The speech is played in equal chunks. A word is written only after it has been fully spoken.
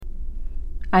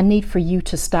I need for you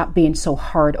to stop being so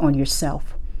hard on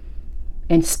yourself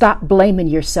and stop blaming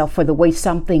yourself for the way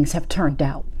some things have turned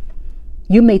out.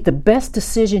 You made the best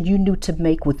decision you knew to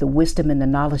make with the wisdom and the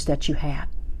knowledge that you had.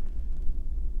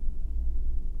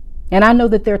 And I know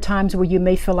that there are times where you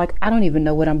may feel like, I don't even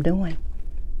know what I'm doing.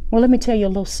 Well, let me tell you a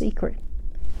little secret.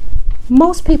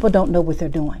 Most people don't know what they're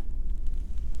doing.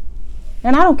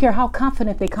 And I don't care how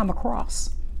confident they come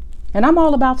across. And I'm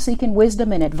all about seeking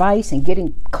wisdom and advice and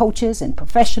getting coaches and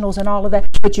professionals and all of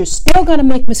that. But you're still going to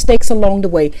make mistakes along the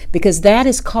way, because that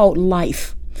is called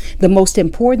life. The most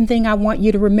important thing I want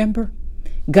you to remember,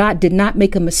 God did not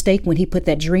make a mistake when he put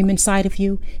that dream inside of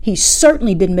you. He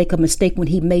certainly didn't make a mistake when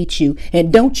he made you.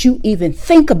 And don't you even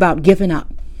think about giving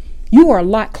up. You are a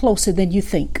lot closer than you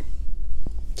think.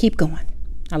 Keep going.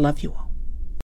 I love you all.